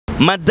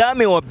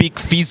Madame wa Big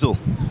Fizzo,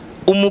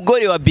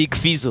 umugore wa Big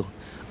Fizzo,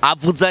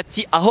 avuze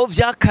ati aho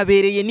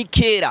vyakabereye ni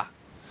kera,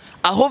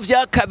 aho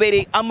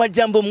vyakabereye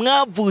amajambo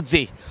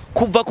mwavuze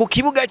kuva ku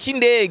kibuga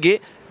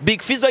c'indege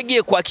Big Fizzo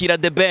agiye kwakira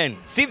The Ben,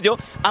 sivyo?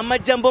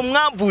 Amajambo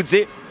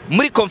mwavuze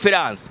muri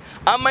conference,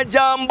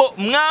 amajambo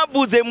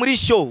mwavuze muri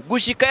show,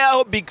 gushika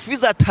yaho Big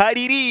Fizzo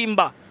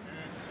ataririmba.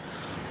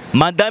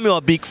 Madame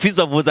wa Big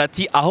Fizzo avuze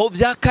ati aho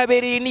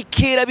vyakabereye ni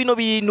kera bino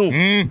bintu.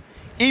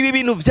 Ibi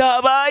bintu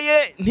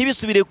vyabaye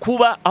ntibisubire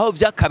kuba aho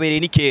vyakabereye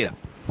ni kera.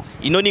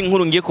 Ino ni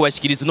inkuru ngiye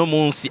kubashikiriza no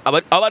munsi.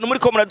 Abantu muri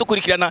ko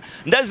muradukurikirana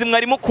ndazi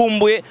mwari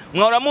mukumbuye,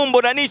 mwahora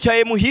mumbona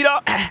nicaye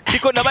muhira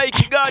ndiko nabaye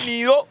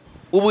ikiganiro.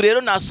 Ubu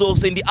rero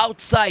nasohose ndi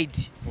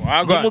outside.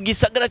 Ndi mu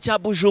gisagara ca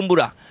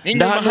Bujumbura.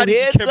 Ndahantu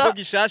heza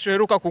gishasho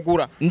heruka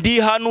kugura. Ndi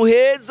hanu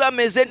heza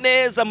meze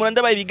neza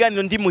murandabaye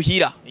ibiganiro ndi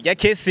muhira. Irya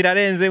kesi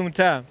irarenze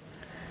mutama.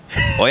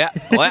 Oya,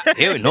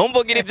 ewe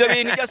ntomvugira ivyo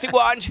bintu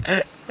ryasigwanje.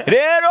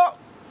 Rero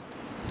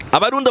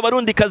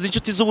abarundi kazi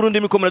inshuti z'Uburundi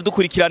miko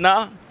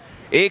muradukurikirana.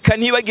 Eka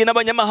ntibagiye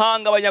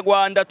n'abanyamahanga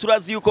abanyarwanda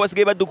turazi yuko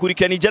basigaye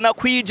badukurikirana ijana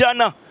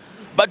kwijana.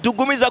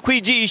 Badugumiza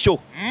kwijisho.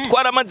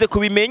 Twaramaze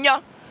kubimenya.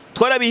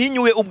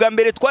 Twarabihinyuwe ubwa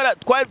mbere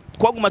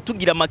twaguma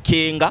tugira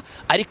makenga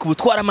ariko ubu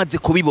twaramaze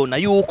kubibona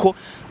yuko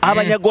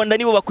abanyarwanda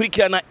nibo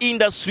bakurikirana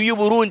industry y'u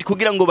Burundi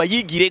kugira ngo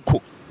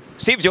bayigireko.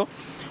 Sivyo?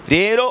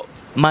 Rero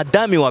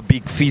Madame wa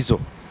Big Fizzo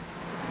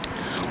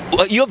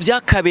iyo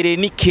vyakabereye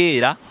ni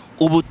kera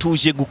ubu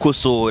tuje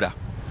gukosora.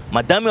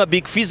 Madame wa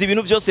Big Fizzo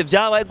ibintu byose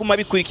vyabaye guma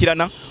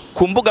bikurikirana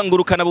ku mbuga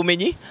ngurukana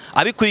bumenyi,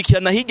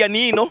 abikurikirana hirya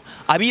nino,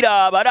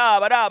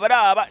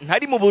 abiraba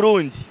ntari mu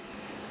Burundi,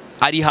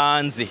 ari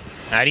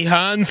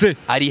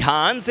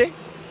hanze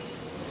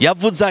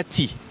yavuze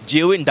ati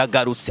jewe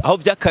ndagarutse aho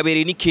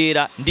vyakabereye ni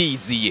kera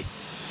ndiziye.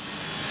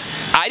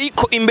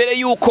 Ariko imbere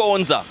yuko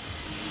nza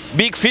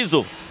Big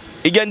Fizzo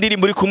ijya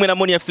ndirimbo uri kumwe na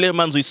Monia Flair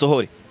manzu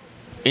isohore,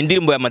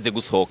 indirimbo yamaze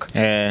gusohoka.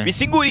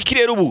 Bisigura iki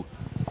rero ubu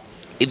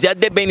ivya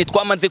The Ben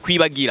twamaze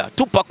kwibagira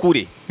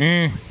tupakure.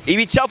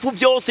 Ibicafu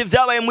vyose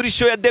vyabaye muri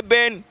show ya The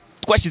Ben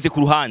twashize ku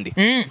ruhande.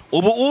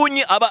 Ubu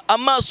unyi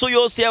amaso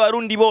yose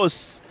y'abarundi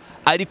bose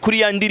ari kuri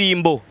ya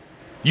ndirimbo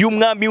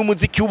y'umwami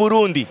w'umuziki w'u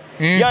Burundi,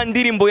 ya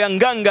ndirimbo ya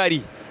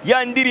Ngangari,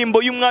 ya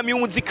ndirimbo y'umwami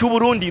w'umuziki w'u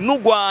Burundi n'u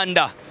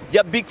Rwanda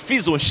ya Big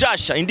Fizzo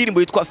nshasha, indirimbo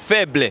yitwa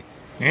Faible.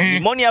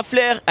 Monia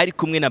Flair ari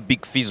kumwe na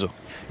Big Fizzo.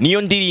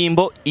 Niyo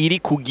ndirimbo iri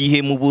ku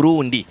gihe mu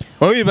Burundi.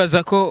 Wowe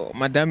bibaza ko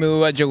madame we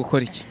waje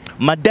gukora iki?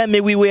 Madame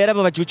wiwe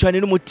yarababaje cyane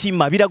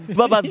n'umutima,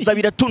 birababaza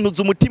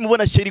biratunuza umutima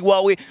ubona sheri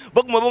wawe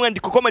baguma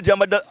bamwandika ko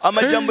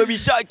amajambo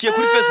bishakiye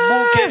kuri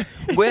Facebook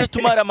ngo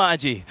yaratumara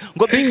maje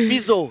ngo Big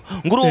Fizzo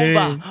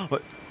ngurumva.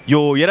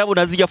 Yo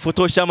yarabona zija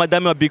foto sha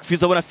Madame wa Big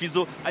Fizzo abona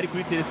Fizzo ari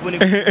kuri telefone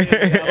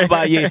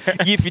abaye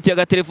yifitiye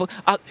aga telefone.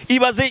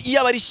 Ibaze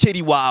iyo abari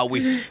sheri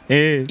wawe,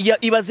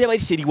 ibaze abari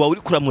sheri wawe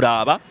uri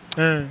kuramuraba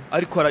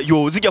ariko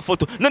yo zija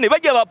foto none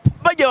bajya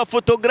ba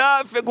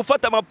photographe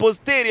gufata ama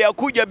poster ya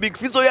kujya Big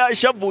Fizzo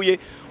yashavuye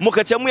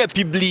mukaca muya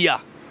publia.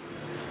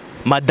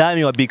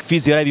 Madame wa Big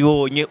Fizzo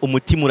yarabibonye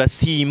umutima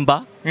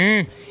urasimba.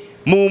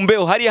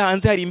 Mumbeho hari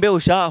hanze hari imbeho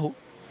shaho.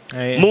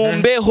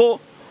 Mumbeho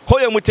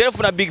hoyo mu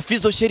telefone na Big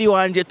Fizzo sheri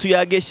wanje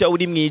tuyagesha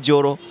uri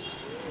mwijoro.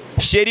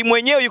 Sheri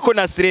mwenyewe yuko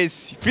na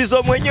stress.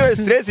 Fizzo mwenyewe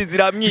stress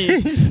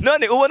ziramyinshi.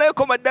 None ubona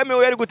yuko Madame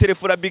we yari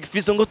gutelefona Big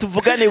Fizzo ngo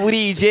tuvugane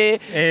burije.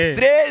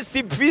 Stress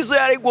Fizzo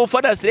yari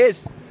gufana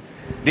stress.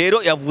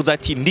 Rero yavuze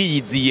ati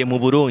ndiyiziye mu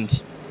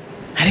Burundi.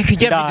 Ariko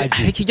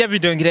ijya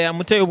video ngira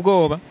yamuteye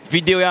ubwoba.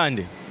 Video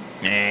yande?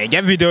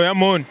 Ijya video ya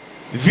Mon.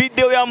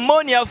 Video ya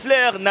Monia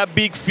Flair na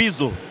Big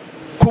Fizzo.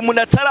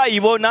 Kumuntu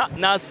atarayibona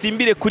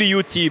nasimbire kuri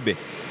YouTube.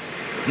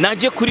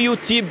 Naje kuri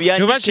YouTube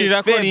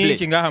yandike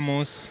Faible ngaha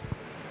munsi.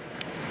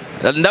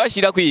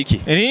 Ndabashira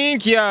kwiki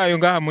link yayo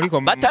ngaha muri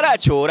ko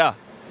bataracora.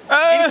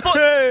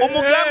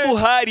 Umugambi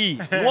uhari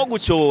nwo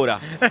gucora,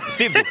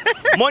 sivyo?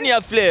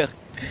 Monia Flair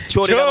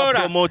chorera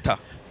promoter,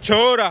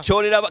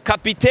 chorera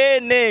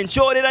kapitene,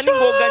 chorera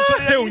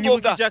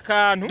n'ingoga,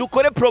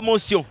 dukore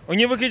promotion.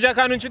 Unyibukije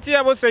akantu inshuti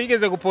ya bose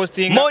yigeze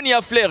gupostinga.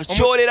 Monia Flair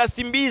chorera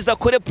simbiza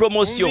kore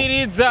promotion.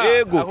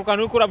 Yego ako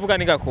kantu uko uravuga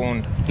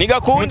nigakunda.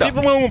 Muti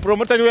umwe mu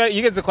promoter niwe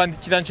yigeze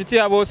kwandikira inshuti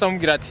ya bose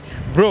amubwira ati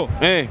bro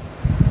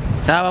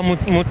raba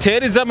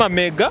muteriza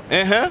amamega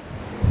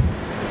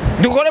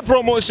dukore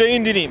promotion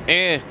y'indirimbo.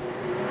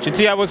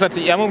 Inshuti ya bose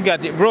ati yamubwira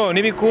ati bro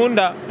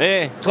nibikunda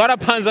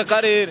twarapanza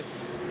karere.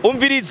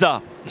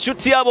 Umviriza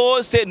inshuti ya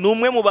bose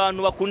numwe mu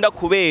bantu bakunda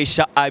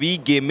kubesha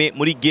abigeme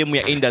muri game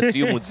ya industry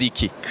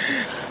y'umuziki.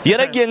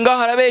 Yaragiye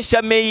ngaho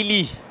arabesha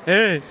maili.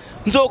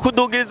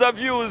 Nzokudugiriza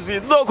views,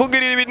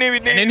 nzokugirira ibi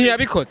n'ibi.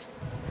 Ntiyabikoze.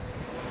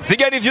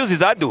 Ziga ni views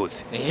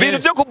zaduze.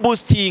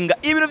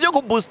 Ibintu byo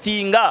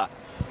kuboostinga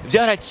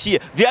byaraciye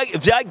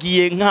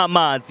vyagiye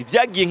nk'amazi,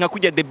 vyagiye nka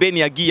kujya The Ben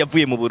yagiye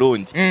avuye mu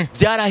Burundi.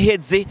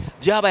 Byaraheze,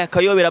 byabaye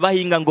akayobera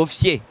bahinga ngo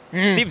fye.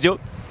 Sivyo?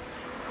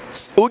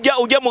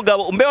 Ujya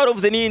mugabo umbe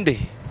waruvuze ninde?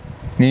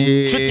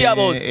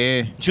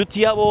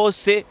 Nshuti ya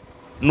bose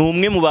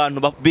numwe mu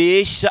bantu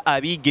babesha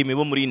abigeme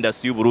bo muri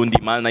industry y'u Burundi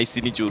mana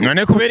isi n'ijuru.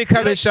 None kubera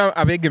ikabesha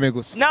abegeme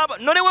gusa.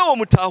 None wewe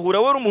mutahura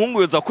we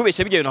umuhungu yoza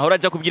kubesha bijya bintu ahora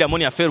aja kubwira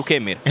Moni ya Fer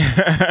ukemera.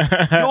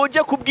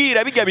 Yoja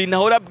kubwira bijya bintu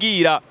ahora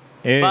abwira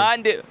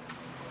bande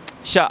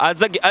sha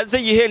aze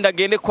yihenda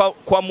agende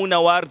kwa Muna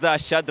Warda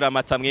Shadra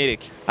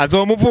matamwereke.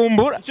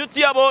 Azomuvumbura.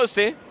 Nshuti ya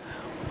bose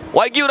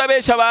wagiye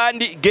urabesha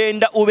abandi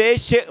genda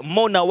ubeshe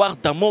Mona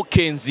Warda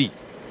Mokenzi.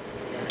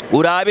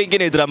 Urabe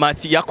ngene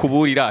Dramati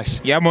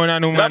yakuburirasha. Yamona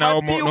n'umwana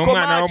wo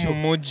mu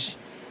muji.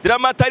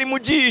 Dramati ari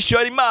mujisho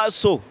ari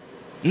maso.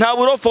 Nta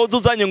burofo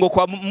uzanye ngo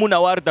kwa Muna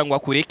Warda ngo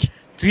akureke.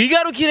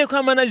 Twigarukire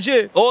kwa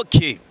manager.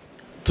 Okay.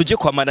 Tuje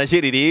kwa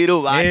manager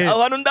rero basha.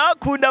 Abantu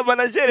ndakunda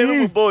manager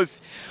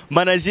n'umuboss.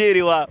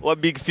 Manager wa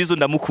Big Fizzo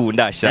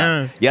ndamukunda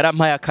sha.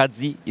 Yarampaye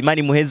akazi Imana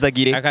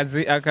imuhezagire.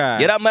 Akazi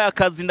Yarampaye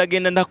akazi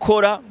ndagenda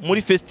ndakora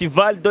muri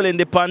Festival de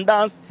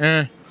l'Independance.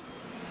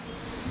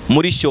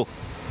 Muri show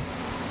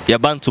ya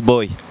Bantu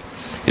Boy.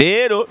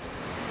 Rero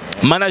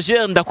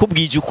manager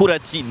ndakubwije ukuri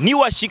ati ni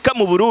washika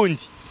mu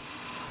Burundi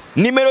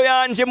nimero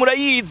yanje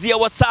murayizi ya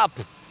WhatsApp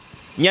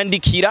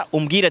nyandikira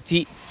umbwira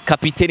ati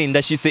kapiteni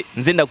ndashise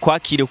nze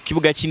ndakwakire ku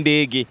kibuga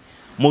c'indege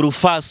mu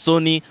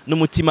rufasoni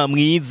n'umutima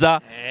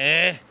mwiza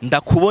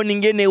ndakubona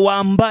ingene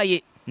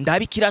wambaye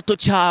ndabikirato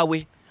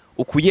cawe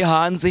ukuye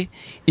hanze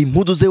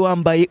impudu ze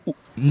wambaye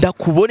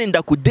ndakubone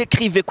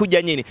ndakudekrive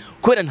kujya nyene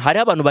kubera hari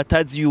abantu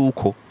batazi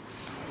yuko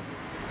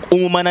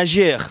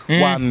umumanager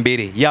wa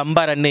mbere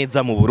yambara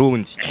neza mu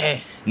Burundi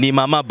ni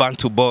mama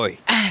Bantu Boy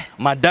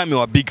madame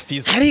wa Big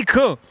Fizzo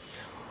ariko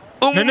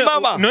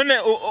umumama none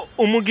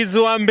umugizi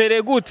wa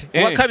mbere gute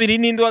wa kabiri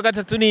nindi wa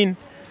gatatu nindi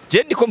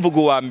je ndiko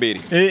mvuga wa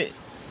mbere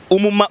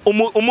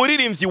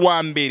umuririmbyi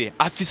wa mbere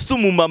afise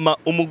umumama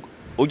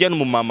ujya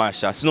n'umumama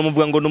sha sino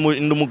muvuga ngo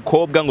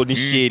n'umukobwa ngo ni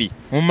sheri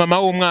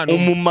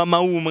umumama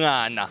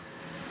w'umwana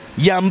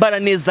yambara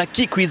neza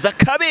kikwiza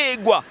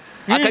kabegwa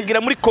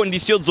akagira muri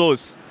condition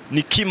zose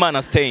ni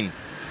Kimana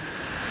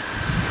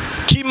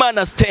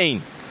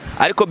Stein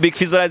ariko Big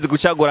Fizzo arazi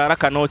gucagura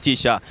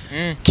arakanotisha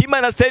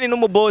Kimana Stein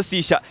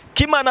n'umubosisha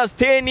Kimana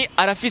Stein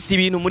arafise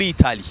ibintu muri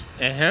Italy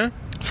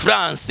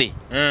France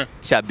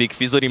sha Big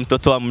Fizzo ni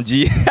mtoto wa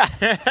mji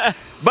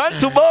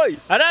Bantu Boy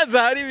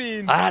araza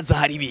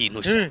hari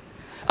ibintu sha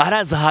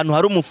araza ahantu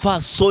hari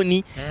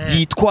umufasoni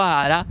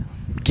yitwara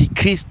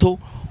gikristo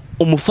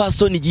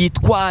umufasoni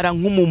yitwara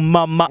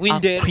nk'umumama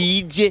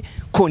akwije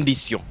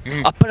condition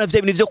apana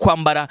vya bintu vyo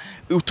kwambara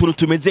utuntu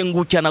tumeze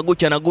ngutya na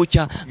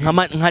gutya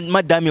nka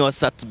madame wa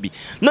Satbi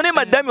none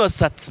madame wa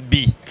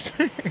Satbi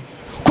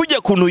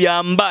kujya kuntu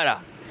yambara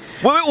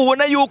wewe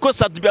ubona yuko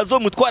Satbi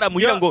azomutwara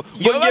muhira ngo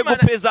ngiye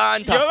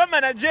gupresenta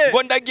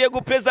ngo ndagiye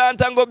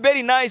gupresenta ngo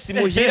very nice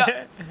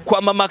muhira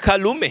kwa mama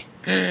Kalume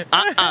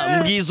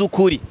mbwiza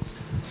ukuri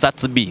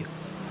Satbi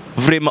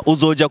vraiment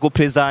uzoja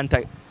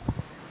gupresenta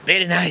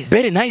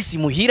very nice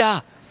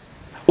muhira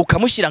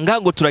ukamushira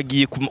ngango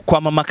turagiye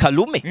kwa mama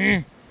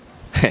Kalume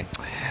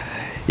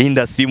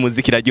industry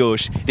muziki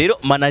iraryoshe rero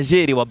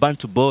manager wa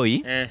Bantu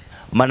Boy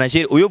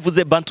manager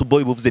uyovuze Bantu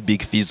Boy buvuze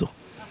Big Fizzo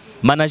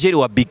manager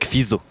wa Big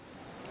Fizzo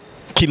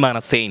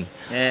Kimana Stein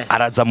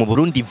araza mu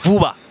Burundi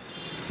vuba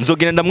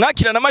nzogenda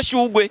ndamwakira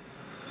namashugwe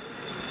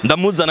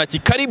ndamuzana ati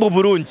karibu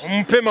Burundi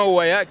umpema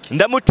uwa yake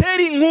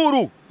ndamutera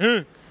inkuru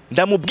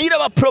ndamubwira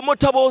aba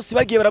promoter bose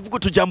bagiye baravuga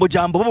utujambo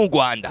bo mu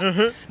Rwanda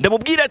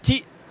ndamubwira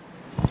ati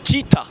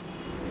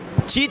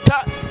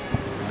CHITA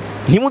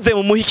ntimuze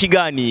mu muhi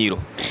kiganiro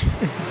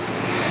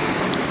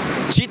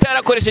CHITA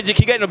yarakoresheje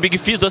ikiganiro Big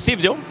Fizzo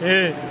sivyo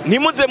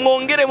ntimuze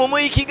mwongere mu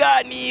muhi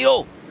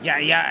kiganiro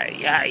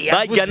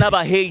bajya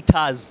n'aba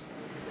haters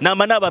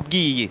nama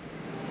nababwiye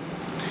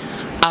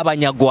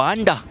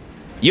abanyarwanda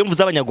iyo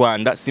mvuze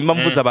abanyarwanda simba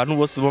mvuze abantu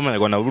bose bo mu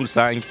Rwanda Burundi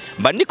usange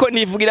mba ndiko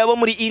nivugira abo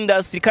muri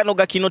industry kano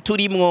gakino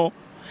turimwo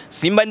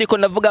simba ndiko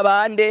ndavuga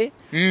bande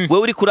wewe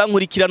uri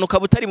kurankurikirana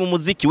ukabutari mu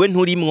muziki we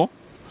nturimwo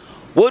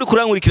wowe uri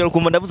kurankurikirana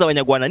ukumva ndavuze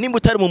abanyarwanda nimba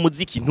utari mu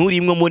muziki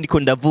nturimwo mo ndiko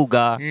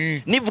ndavuga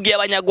nivugiye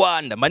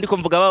abanyarwanda mba ndiko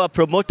mvuga baba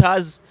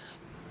promoters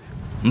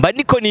mba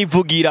ndiko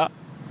nivugira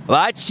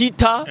ba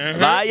CHITA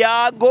ba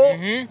Yago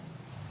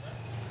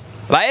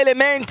ba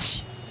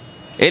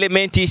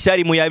Element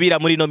ishari muyabira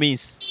muri no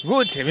minsi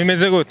gute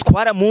bimeze gute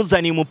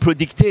twaramunzaniye mu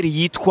producteur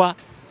yitwa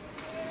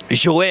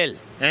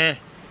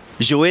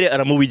Joel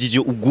aramuwijije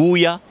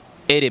uguya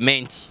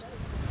Element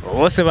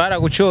bose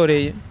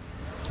baragucoreye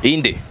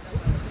inde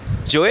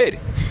Joel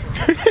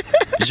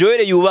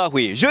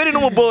yubahwe Joel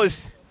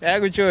n'umuboss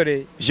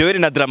yaragucoreye Joel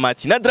na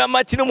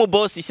Dramati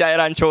n'umuboss isha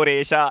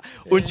yarancoresha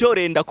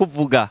uncoreye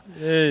ndakuvuga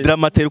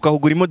Dramati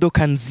ukahugura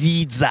imodoka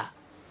nziza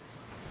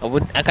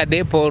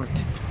akadeport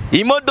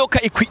imodoka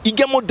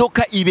ijya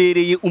modoka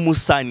ibereye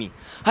umusani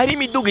hari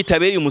imiduga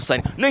itabereye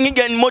umusani no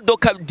nkiga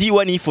imodoka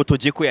D1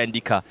 yifotoje ko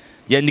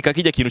yandika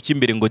kijya kintu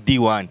cy'imbere ngo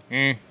D1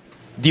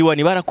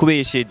 D1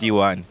 barakubeshe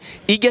D1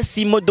 ijya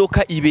si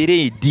imodoka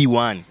ibereye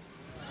D1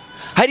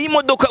 hari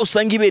imodoka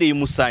usanga ibereye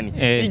umusani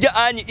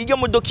ijya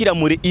modoka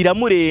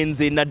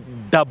iramurenze na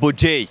Double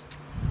J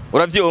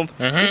uravyumva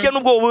ijya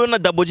nubwo ubona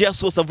Double J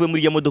asosa avuye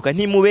muri iyo modoka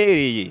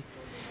ntimubereye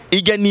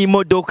ijya ni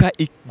imodoka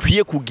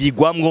ikwiye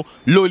kugigwamwo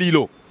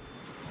lolilo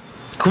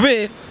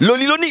kubera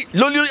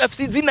lolilo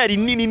afite izina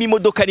rinini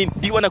n'imodoka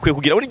ndibona kwiye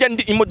kugira urya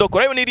imodoka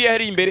urabona iriya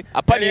hari imbere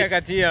apani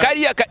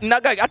kariya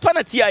naga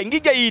atwana tiya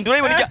ngijya yindi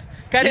urabona irya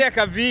kariya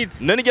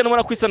kavitse none ijya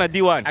numara kwisa na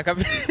D1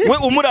 we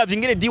umuravye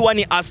ingene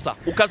D1 asa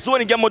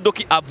ukazubona irya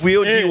modoka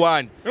avuyeyo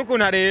D1 nuko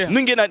ntareha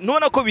ningena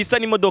nubona ko bisa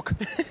n'imodoka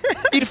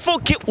il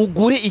faut que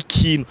ugure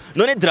ikintu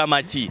none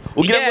Dramati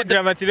ugira ngo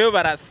Dramati rero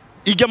barasa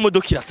irya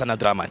modoka irasa na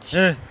Dramati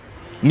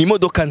ni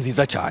imodoka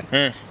nziza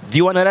cyane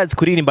D1 arazi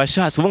kuririmba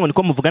shasi uvuga ngo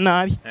niko muvuga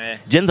nabi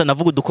jenza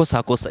navuga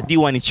udukosa kosa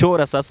D1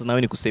 chora sasa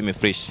nawe ni kuseme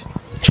fresh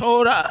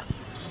chora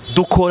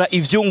dukora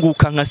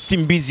ivyunguka nka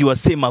Simbizi wa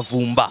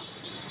Semavumba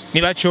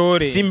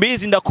nibachore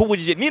Simbizi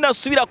ndakubujije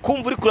ninasubira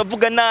kumva uri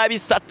kuravuga nabi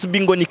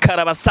Satbi ngo ni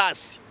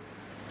karabasasi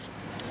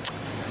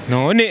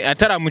none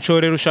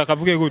ataramucorera ushaka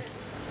avuge gute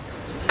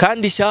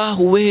kandi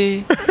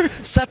shahuwe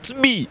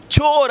Satbi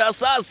chora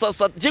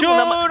sasa jemu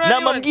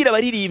namambwira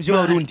baririmbye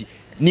barundi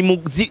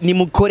ni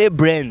mukore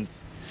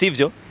brands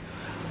sivyo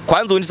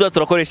kwanza undi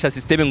turakoresha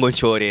system ngo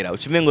nchorera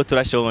ucume ngo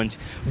turashonje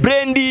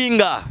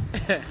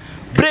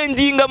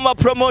brandinga ma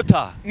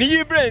promoter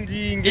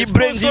ni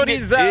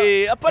sponsoriza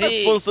apana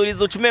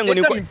sponsoriza ucume ngo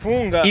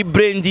ni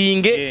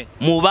branding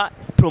muba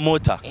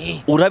promoter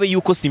urabe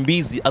yuko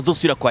Simbizi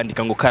azosubira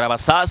kwandika ngo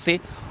karabasase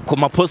ku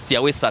mapost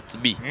yawe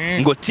Satbi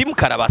ngo team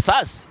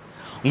karabasase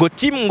ngo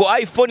team ngo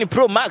iPhone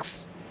Pro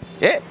Max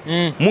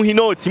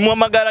muhinoti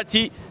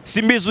muhamagarati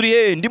Simbizi uri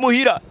he ndi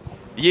muhira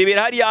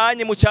yebera hari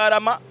yanye mu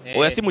cyarama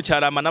oya si mu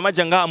cyarama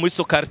namaje ngaha muri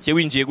so quartier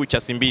winjiye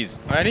gucya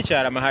Simbizi aya ni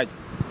cyarama haje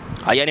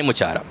aya ni mu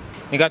cyarama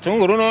ni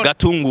gatunguru no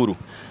gatunguru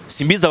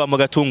Simbizi aba mu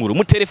gatunguru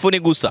mu telefone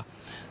gusa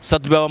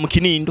Satbi aba mu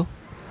Kinindo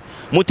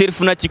mu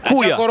telefone ati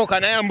kuya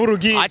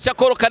acha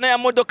korokana ya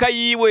modoka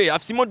yiwe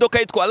afite imodoka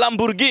yitwa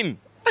Lamborghini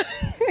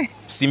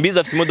Simbizi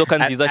afite imodoka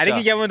nziza sha ariko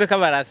ijya modoka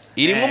barasa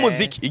irimo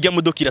muziki ijya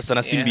modoka irasa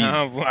na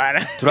Simbizi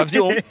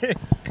turavyo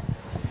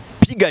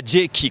piga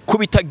jeki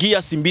kubita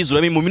giya Simbizi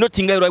urabe mu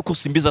minota ingahe urabe ko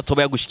Simbizi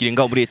atoba yagushikira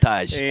ngaho muri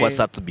etage kwa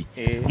Satbi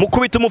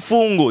mukubita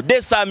umufungo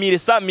de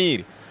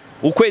Samire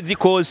ukwezi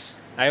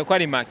kose ayo ko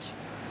ari maki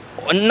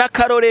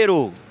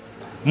nakarorero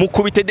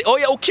mukubite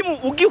oya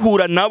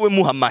ugihura nawe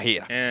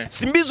muhamahera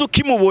Simbizi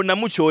ukimubona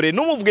mucyore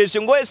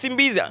numuvugeshe ngo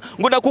Simbizi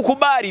ngo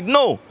nakukubari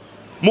no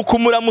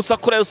mukumura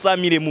musakura yo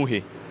Samire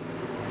muhe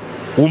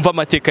wumva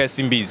amateka ya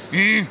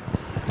Simbizi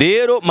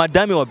rero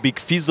madame wa Big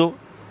Fizzo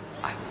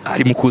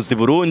ari mukuzi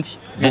Burundi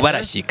vuba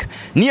arashika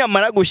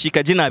niyamara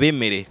gushika je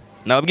nabemere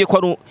nababwiye ko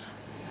ari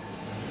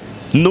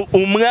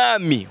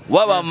umwami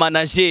w'aba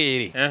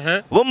managere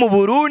bo mu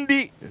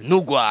Burundi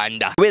n'u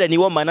Rwanda kubera ni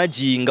wa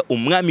managinga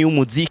umwami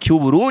w'umuziki w'u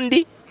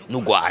Burundi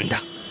n'u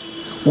Rwanda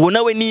uwo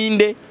nawe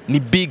ninde ni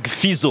Big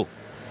Fizzo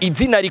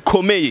izina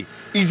rikomeye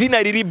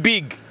izina riri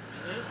big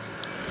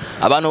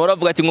abantu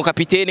baravuga ati ngo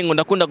kapiteni ngo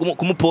ndakunda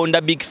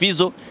kumuponda Big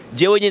Fizzo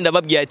jewe nyine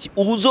ndababwiye ati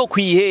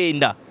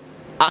uzokwihenda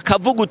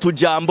akavuga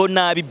utujambo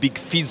nabi Big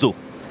Fizzo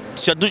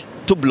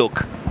tu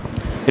block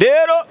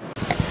rero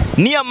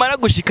niyamara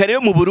gushika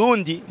rero mu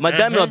Burundi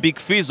madame wa Big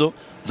Fizzo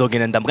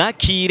nzogenda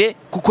ndamwakire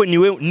kuko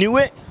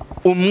niwe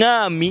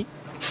umwami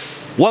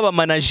w'aba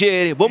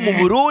managere bo mu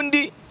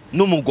Burundi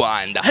no mu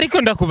Rwanda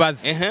ariko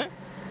ndakubaza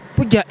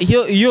burya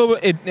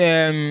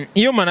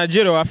iyo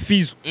manager wa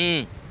Fizzo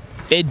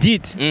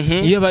Edit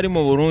iyo bari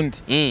mu Burundi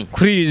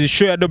kuri izi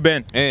show ya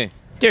Doben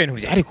ibintu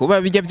byari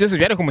kuba bijya byose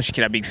byari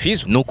kumushikira Big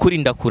Fizzo nukuri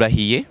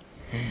ndakurahiye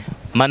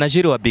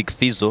manager wa Big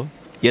Fizzo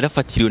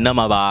yarafatiriwe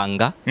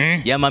n'amabanga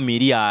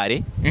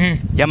y'amamiliyare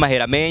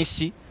y'amahera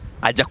menshi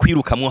ajya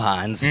kwirukamwo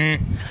hanze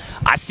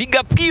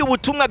asiga bwiye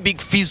ubutumwa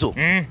Big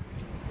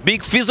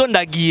Fizzo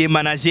ndagiye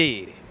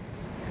manager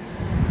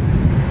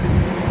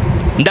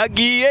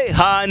ndagiye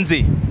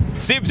hanze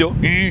sivyo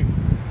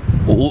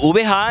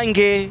ube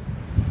hange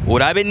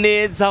urabe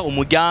neza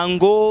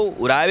umuryango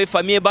urabe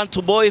famille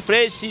bantu boy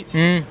fresh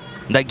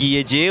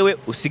ndagiye jewe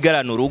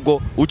usigarana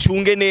urugo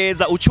ucunge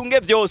neza ucunge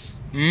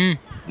vyose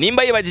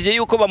nimba yibagije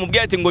yuko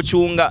bamubwiye ati ngo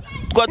cunga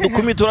twa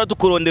dukumi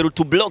tukurondera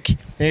utublock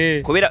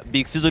kubera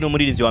Big Fizzo ni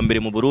umuririnzi wa mbere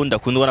mu Burundi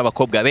akundwa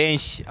n'abakobwa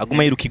benshi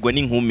aguma yirukirwa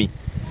n'inkumi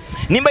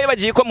nimba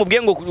yibagije ko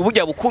mubwiye ngo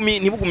burya bukumi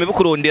ntibugume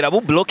bukurondera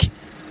bu block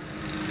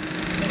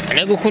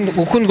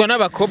gukundwa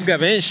n'abakobwa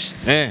benshi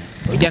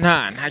burya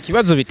nta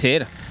kibazo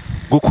bitera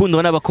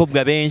gukundwa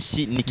n'abakobwa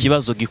benshi ni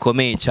kibazo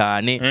gikomeye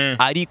cyane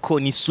ariko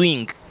ni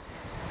swing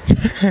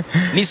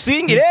ni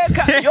swing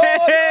reka yo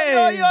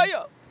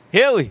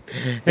hewe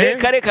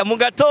reka mu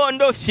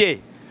gatondo fye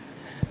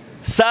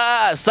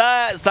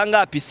sa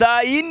ngapi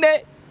saa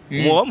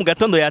 4 mu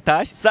gatondo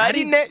yatashe saa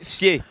 4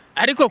 fye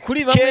ariko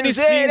kuri bamwe ni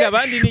swing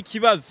abandi ni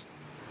kibazo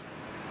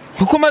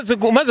kuko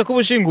umaze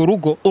kubushinga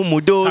urugo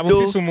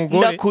umudodo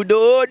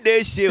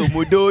ndakudodeshe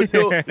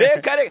umudodo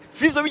reka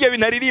Fizzo bijya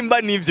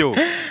binaririmba nivyo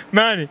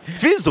mani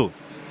Fizzo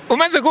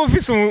umaze kuba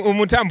ufise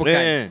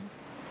umutambukanye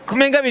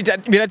kumenga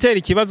biratera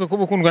ikibazo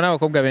kubukundwa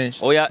n'abakobwa benshi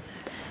oya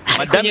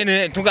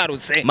madame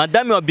tugarutse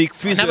madame wa Big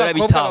Fizzo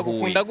yarabitahuye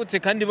bakunda gute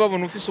kandi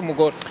babona ufise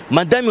umugore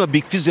madame wa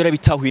Big Fizzo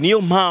yarabitahuye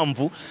niyo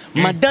mpamvu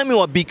madame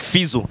wa Big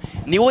Fizzo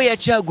niwe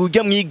yacaguye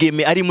ujya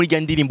mwigeme ari muri rya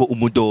ndirimbo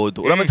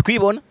umudodo uramaze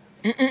kwibona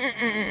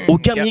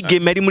ujya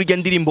mwigeme ari muri rya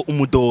ndirimbo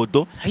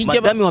umudodo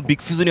madame wa Big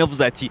Fizzo niwe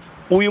yavuze ati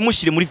uyu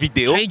mushire muri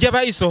video ijya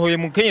bayisohoye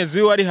mu kenyezi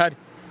wiwe ari hari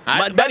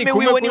madame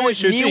wiwe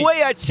niwe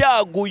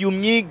yacaguye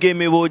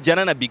umwigeme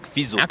bojana na Big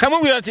Fizzo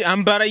akamubwira ati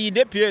ambara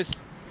yide pièce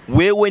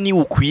wewe ni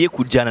ukwiye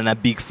kujana na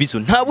Big Fizzo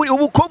nta buri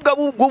ubukobwa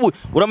bw'ubu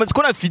uramaze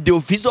ko na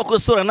video Fizzo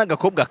akosora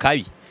n'agakobwa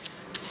kabi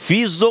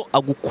Fizzo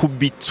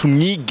agukubita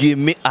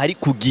umwigeme ari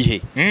ku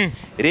gihe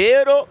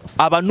rero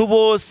abantu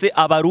bose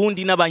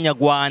abarundi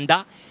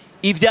n'abanyarwanda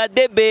ivya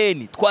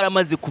debeni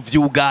twaramaze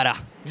kuvyugara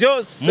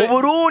byose mu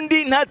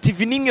Burundi nta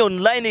TV nimwe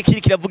online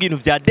kiri kiravuga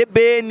ibintu vya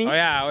debeni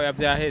oya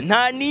byaheze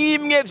nta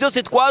nimwe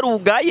byose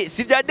twarugaye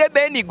si vya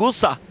debeni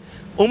gusa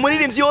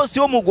umuririmbyi wose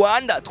wo mu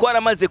Rwanda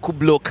twaramaze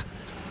kubloka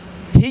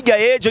higa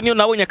yejo niyo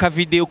nabonye aka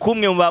video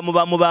kumwe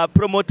mu ba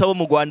promoter bo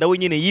mu Rwanda we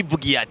nyine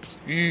yivugiye ati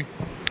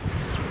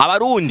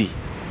abarundi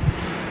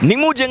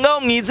nimuje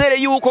ngaho mwizere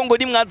yuko ngo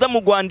nimwaza mu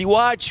Rwanda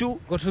iwacu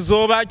ngo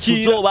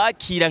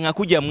tuzobakira nka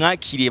kujya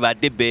mwakiriye ba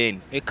debeni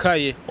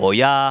ekaye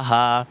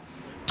oyaha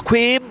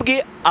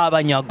twebwe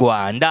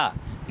abanyarwanda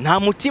nta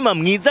mutima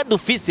mwiza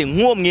dufise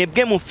nk'uwo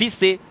mwebwe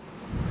mufise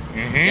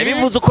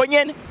yabivuze uko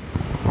nyene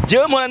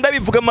jewe mpora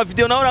ndabivuga mu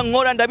video naho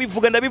nkora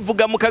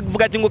ndabivuga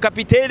mukavuga ati ngo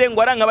kapitene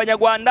ngo aranga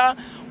abanyarwanda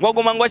ngo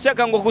agoma ngo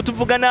ashaka ngo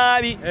kutuvuga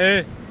nabi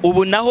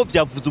ubu naho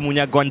vyavuze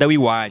umunyarwanda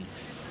wiwanyu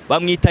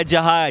bamwita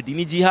jihadi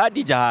ni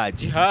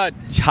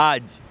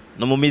jihad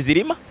no mu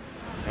mizirima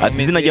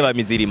afite izina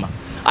ry'abamizirima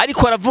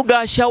ariko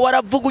aravuga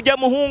waravuga ujya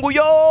muhungu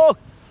yo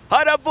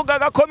haravuga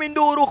gakoma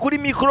induru kuri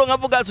mikro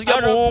nkavuga ati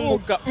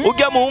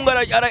ujya muhungu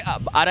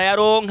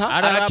arayaronka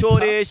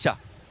aracoresha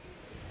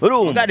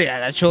urumva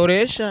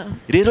aracoresha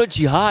rero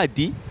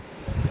jihadi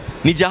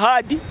ni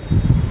jihadi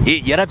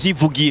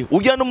yaravyivugiye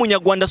ujya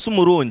n'umunyarwanda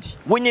s'umurundi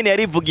we nyene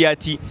yarivugiye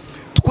ati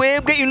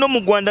twebwe ino mu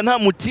Rwanda nta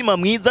mutima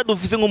mwiza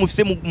dufise nko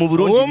mufise mu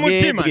Burundi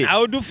mwebwe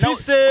aho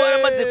dufise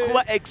twaramaze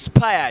kuba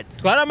expired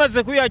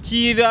twaramaze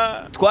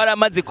kuyakira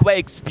twaramaze kuba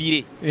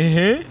expire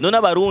none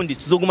abarundi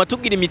tuzoguma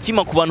tugira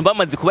imitima ku bantu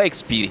bamaze kuba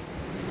expire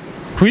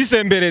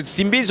kwisembereza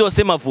simbizi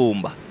wose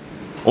mavumba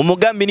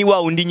umugambi ni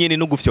wa undi nyene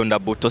no gufyonda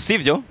buto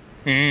sivyo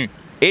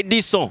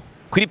Edison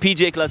kuri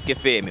PJ Classic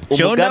FM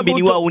umugambi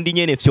ni wa undi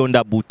nyene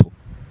fyonda buto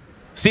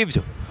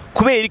sivyo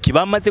kubera iki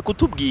bamaze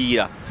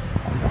kutubwira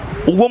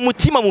uwo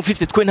mutima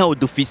mufise twe ntawo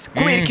dufise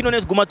kubera iki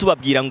none tuguma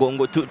tubabwira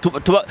ngo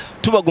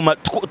tubaguma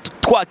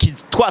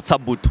twatsa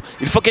buto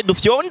il faut que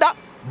dufyonda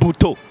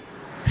buto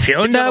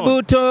fyonda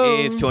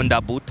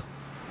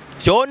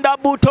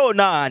buto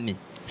nani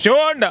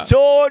fyonda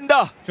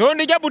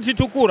ijya buto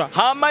itukura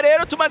hama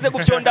rero tumaze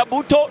gufyonda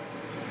buto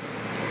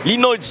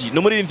Linoji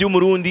no muri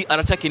w'umurundi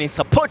aracakeneye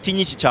support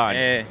nyinshi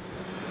cyane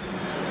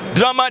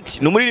Dramati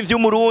no muri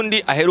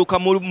w'umurundi aheruka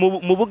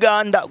mu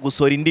Buganda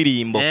gusora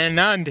indirimbo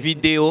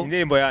video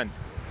indirimbo yandi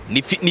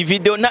ni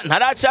video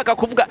ntarashaka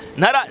kuvuga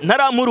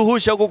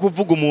ntaramuruhusha ko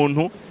kuvuga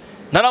umuntu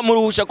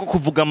ntaramuruhusha ko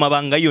kuvuga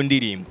amabanga iyo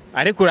ndirimbo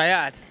ariko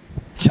urayatse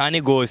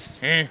cyane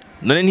gose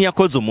none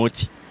ntiyakoze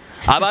umuti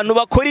abantu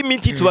bakora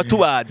imiti tuba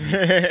tubazi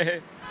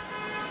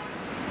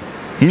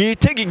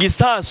mwitega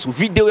igisasu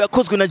video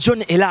yakozwe na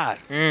John Elar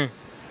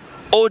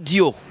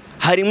audio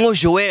harimo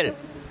Joel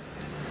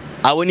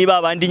abo ni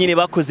babandi nyine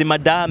bakoze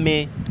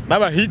madame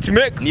baba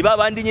hitmaker ni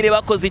babandi nyine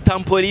bakoze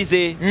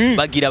Tempolize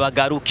bagira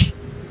bagaruke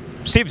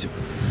sivyo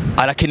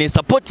arakeneye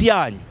support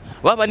yanyu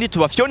babandi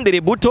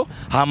tubafyondere buto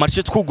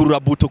hamarishe twugurura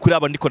buto kuri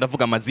abandi ko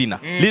ndavuga amazina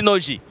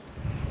Linoji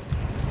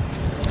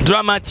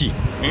Dramati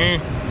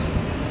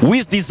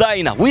Wiz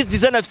designer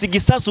afite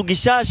igisasu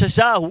gishasha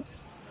shahu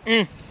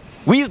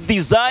Wiz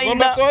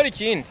designer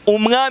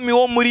umwami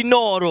wo muri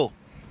Noro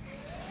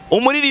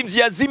umuririmbyi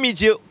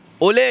yazimije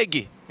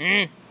Olege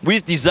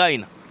Wiz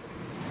designer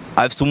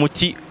afite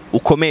umuti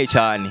ukomeye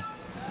cyane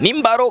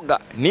nimbaroga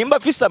nimba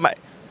afise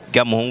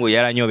ga muhungu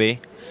yaranyobeye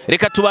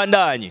reka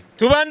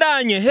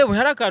tubandanye hewe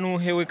harakantu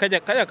hewe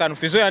kajya kantu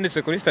Fizzo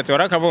yanditse kuri state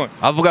warakabona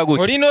avuga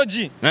gute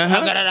Orinoji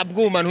hagarara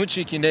bwuma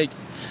ntucike indege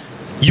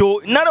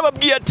yo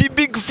narababwiye ati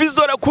Big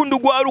Fizzo arakunda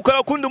ugwaruka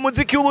arakunda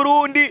umuziki w'u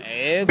Burundi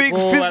Big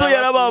Fizzo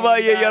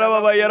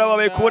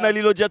yarababaye kubona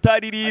Linoji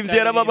ataririmbye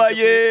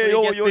yarababaye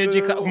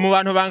mu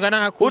bantu bangana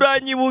hakuru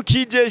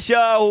uranyibukije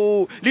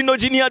shahu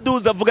Linoji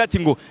ntiyaduza avuga ati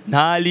ngo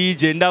nta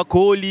legend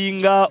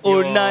callinga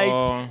all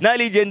night nta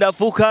legend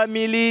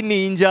fukamili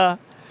ninja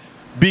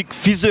Big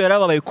Fizzo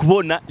yarababaye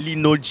kubona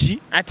Linoji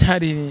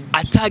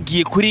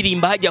atagiye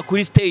kuririmba hajya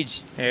kuri stage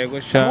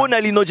kubona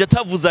Linoji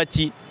atavuze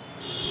ati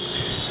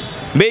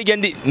mbega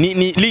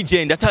ni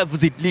legend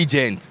atavuze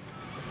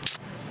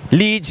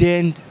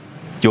legend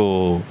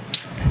yo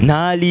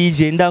nta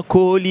legend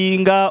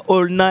callinga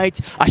all night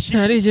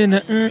ashina legend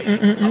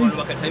abantu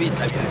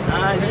bakatabitabira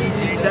nta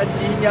legend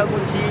atinya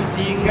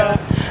gucitinga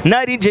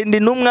nta legend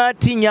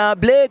numwatinya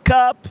break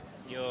up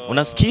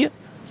unasikia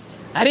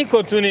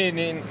ariko tu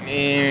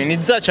ni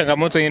za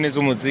changamoto nyene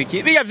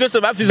z'umuziki biga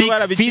byose bafizo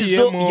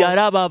barabiciyemo. Fizzo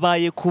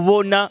yarababaye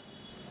kubona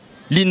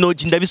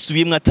Linoji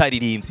ndabisubiyemwe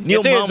ataririmbye.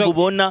 Niyo mpamvu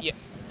ubona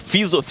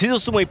Fizzo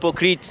sumo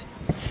hypocrite.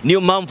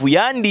 Niyo mpamvu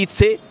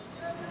yanditse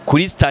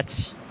kuri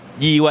stati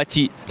yiwe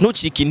ati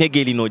ntucike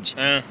intege Linoji.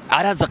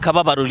 Araza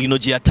akababaro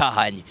Linoji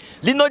yatahanye.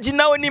 Linoji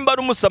nawe nimba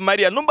ari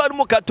umusamariya, nimba ari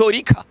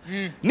umukatolika,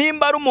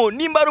 nimba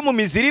ari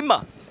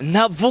umumizirima,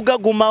 ntavuga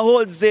guma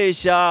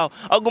hozesha,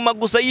 aguma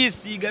gusa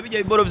yisiga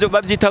bijya biboro byo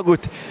bavyita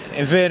gute?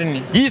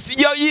 Verni.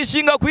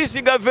 Yishinga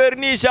kwisiga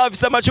verni,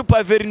 afise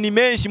amacupa verni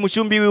menshi mu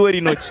cyumbi wiwe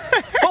Linoji.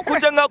 Ko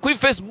kuja nga kuri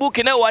Facebook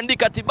nawe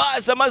wandika ati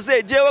basa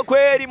maze jewe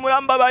kweri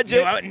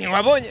murambabaje.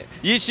 Niwabonye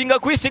yishinga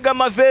kwisiga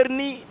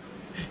amaverni.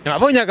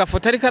 Niwabonye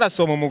agafoto ariko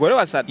arasoma umugore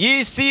wa Sada.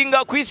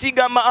 Yisinga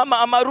kwisiga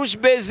ama rouge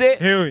beze.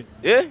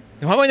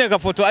 Niwabonye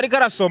agafoto ariko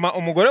arasoma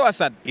umugore wa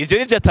Sada. Ivyo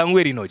nivyo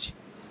atanguye Linoji.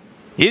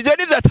 Ivyo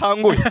nivyo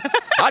atanguye.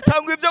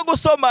 Atanguye ibyo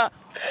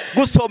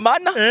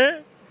gusomana.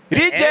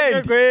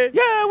 Legend.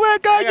 Yewe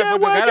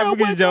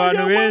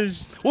gaye.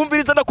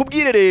 Umviriza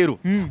ndakubwire rero.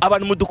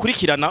 Abantu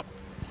mudukurikirana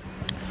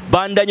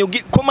bandanye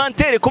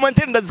commentaire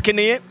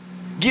ndazikeneye.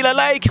 Gira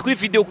like kuri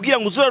video kugira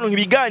ngo uzuranunka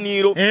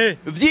ibiganiro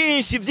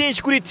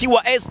byinshi kuri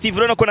Tiwa STV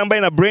urana ko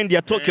nambaye na brand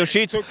ya Tokyo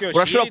Shit.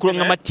 Urashobora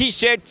kuronka ama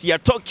t-shirt ya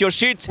Tokyo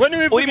Shit.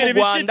 Uri mu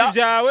Rwanda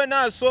byawe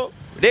naso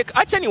reka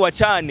acha ni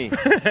wachane.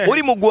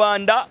 Uri mu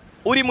Rwanda,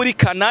 uri muri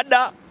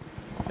Canada,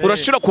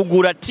 urashobora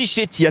kugura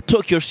t-shirt ya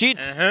Tokyo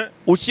Shit.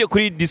 Uciye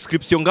kuri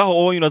description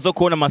ngaho unaza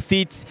kubona ama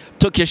site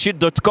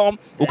tokyoshit.com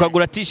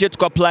ukagura t-shirt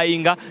kwa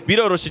applyinga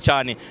biroroshe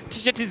cyane.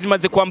 T-shirt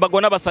zimaze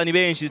kwambagwa n'abasani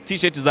benshi.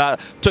 T-shirt za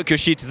Tokyo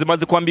Shit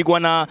zimaze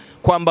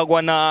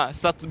kwambagwa na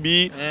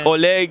Satbi,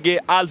 Oleg,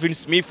 Alvin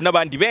Smith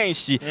n'abandi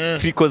benshi.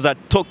 Triko za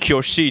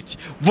Tokyo Shit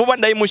vuba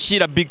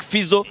ndayimushira Big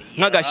Fizzo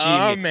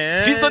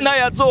nk'agashimwe. Fizzo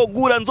ntayo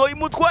azogura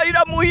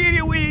nzoyimutwarira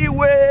muhiri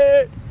wiwe.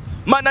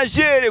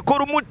 Managere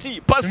kora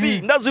umuti pasi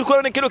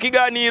ndazurikorana kino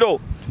kiganiro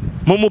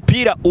mu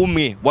mupira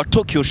umwe wa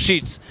Tokyo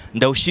Shit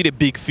ndawushire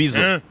Big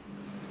Fizzo.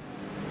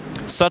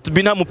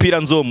 Satbi nta mupira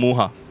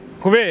nzomuha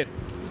kubera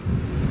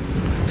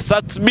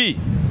Satbi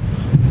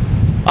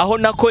aho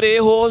nakoreye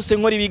hose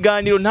nkora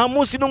ibiganiro nta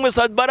munsi numwe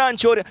Satbi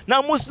baranchore,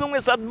 nta munsi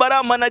numwe Satbi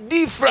baramana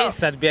difra.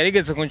 Satbi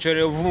yarigeze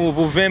kunchore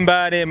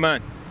ubuvembare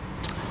man.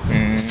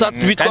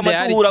 Satbi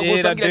twamaduhura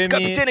gusa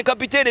ngira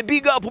kapitene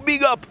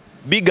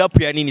big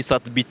up ya nini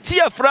Satbi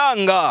tia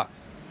franga.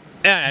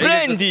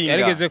 Branding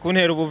yarigeze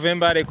kuntera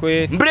ubuvembare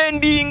kwe.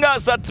 Branding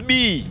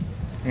Satbi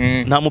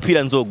nta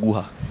mupira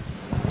nzoguha.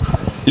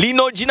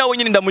 Linoji nawe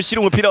nyine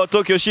ndamushira umupira wa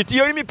Tokyo Shit.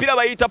 Iyo imipira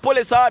bayita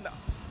pole sana.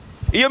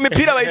 Iyo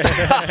mipira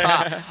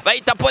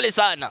bayita pole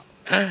sana.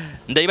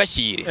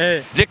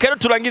 Ndayibashire. Reka rero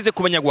turangize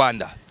ku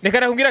Banyarwanda. Reka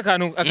nakubwira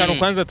akantu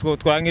kwanza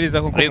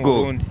twangiriza ko ku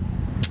Burundi.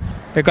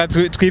 Reka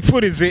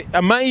twifurize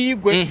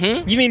amahirwe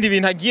y'ibindi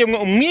bintu agiyemwe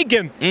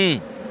umwigeme.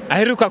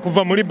 Aheruka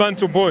kuva muri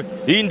Bantu Boy.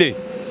 Inde.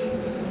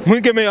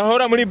 Mwigeme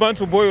yahora muri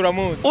Bantu Boy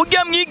uramuzi.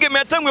 Ujya mwigeme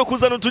yatanguye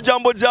kuzana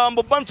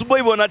utujambo Bantu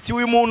Boy bona ati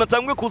uyu muntu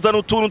atanguye kuzana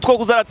utuntu two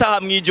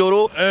kuzarataha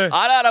mwijoro.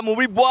 Arara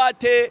muri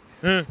boîte.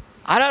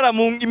 Arara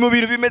mu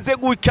bintu bimeze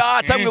gutya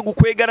atanguye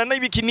gukwegana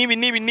n'ibiki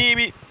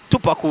nibi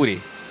tupakure.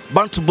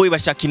 Bantu Boy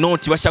bashaka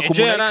inoti bashaka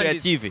umuntu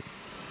creative.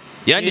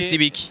 Yandise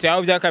ibiki.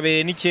 Cyaho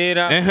byakabeye ni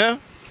kera.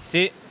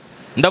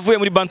 Ndavuye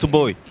muri Bantu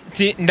Boy.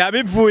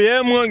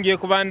 Ndabivuyemwo ngiye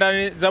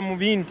kubandaniza mu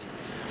bindi.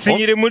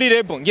 Sinyire muri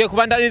rebo ngiye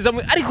kubandaniza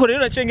ariko rero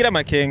nacengira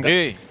amakenga.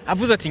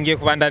 Avuze ati ngiye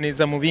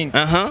kubandaniza mu bindi.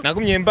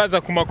 Nagumye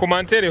mbaza ku ma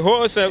commentaire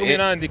hose nagumye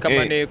nandika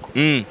amaneko.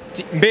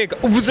 Mbega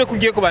uvuze ko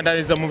ugiye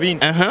kubandaniza mu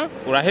bindi.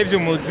 Urahevye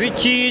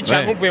umuziki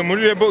cyangwa uvuye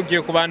muri rebo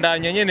ugiye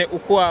kubandanya nyene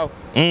uko wawe.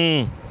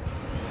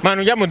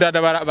 Manu ya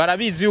mudada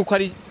barabizi yuko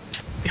ari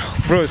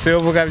bro se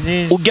uvuga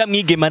byinshi. Ujya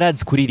mwigeme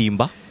arazi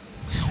kuririmba.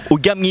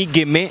 Ujya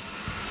mwigeme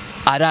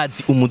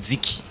arazi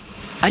umuziki.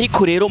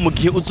 Ariko rero mu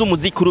gihe uzi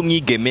umuziki uri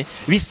umwigeme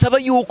bisaba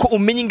yuko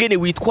umenya ingene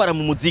witwara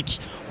mu muziki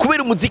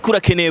kubera umuziki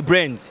urakeneye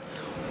brands.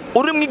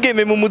 Uri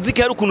umwigeme mu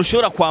muziki hari ukuntu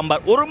ushobora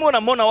kwambara.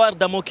 Urumona Mona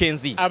Warda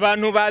Mokenzi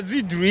abantu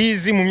bazi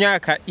Drizzy mu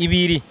myaka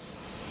 2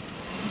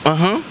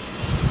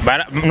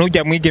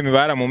 nujya mwigeme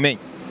baramumenye.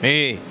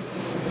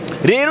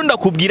 Rero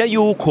ndakubwira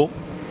yuko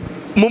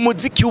mu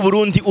muziki w'u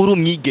Burundi uri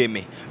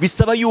umwigeme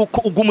bisaba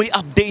yuko ugu muri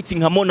updating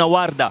nka Mona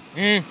Warda.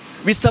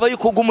 Bisaba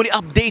yuko ugu muri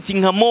updating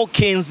nka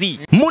Mokenzi.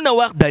 Mona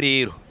Warda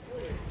rero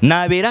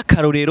nabera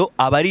karorero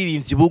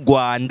abaririmbyi b'u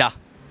Rwanda.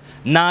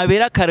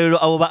 Nabera karorero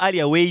abo ba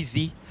Alia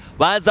Ways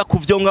baza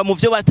kuvyonga mu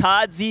byo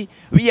batazi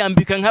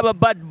biyambika nk'aba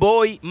bad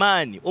boy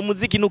man.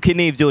 Umuziki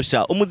nukeneye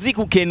ivyosha.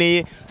 Umuziki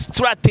ukeneye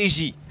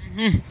strategy.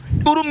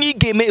 Uri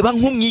umwigeme ba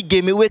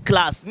nk'umwigeme we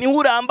class ni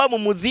uramba mu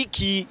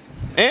muziki.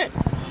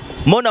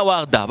 Mona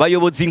Warda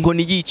bayoboza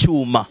inkoni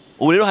y'icyuma.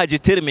 Ubu rero haje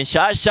terme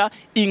nshasha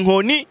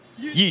inkoni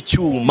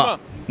y'icyuma.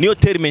 Niyo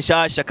terme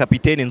nshasha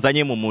kapitene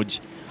nzanye mu muji.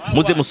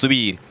 Muze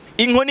musubire.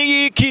 Inkoni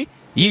yiki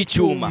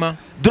y'icyuma.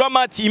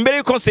 Dramati imbere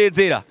yuko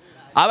nsezera.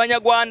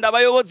 Abanyarwanda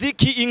bayoboza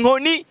iki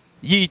inkoni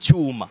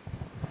y'icyuma.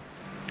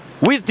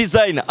 Wiz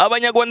designer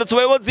abanyarwanda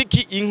tubayoboza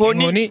iki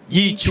inkoni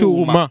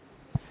y'icyuma.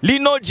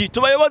 Linoji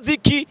tubayobozi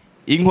iki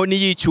inkoni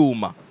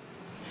y'icyuma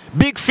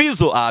Big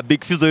Fizzo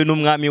Big Fizzo ni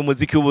umwami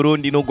w'umuziki w'u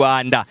Burundi n'u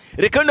Rwanda.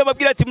 Reka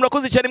ndababwira ati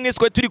murakoze cyane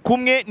mwese turi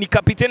kumwe ni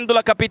Capitaine de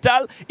la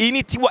Capitale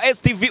initi wa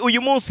STV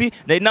uyu munsi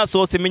nari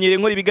nasohotse menyere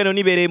nkora ibiganiro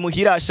nibereye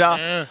muhirasha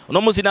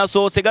uno munsi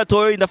nasohotse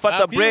gatoyo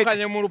ndafata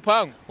break mu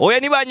rupangu oya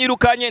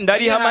nibanyirukanye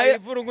ndariha amahe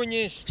ivurungu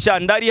nyinshi sha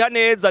ndariha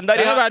neza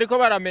ndariha bariko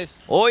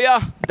baramesa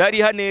oya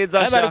ndariha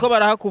neza sha bariko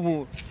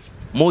barahakubura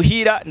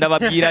muhira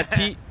ndababwira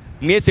ati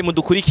mwese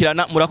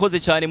mudukurikirana murakoze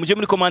cyane muje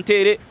muri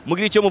commentaire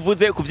mugira icyo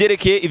muvuze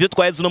kuvyerekeye ivyo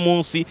twayezo no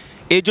munsi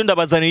ejo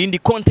ndabazanira indi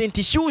content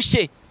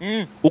ishushe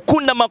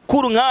ukunda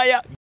makuru nkaya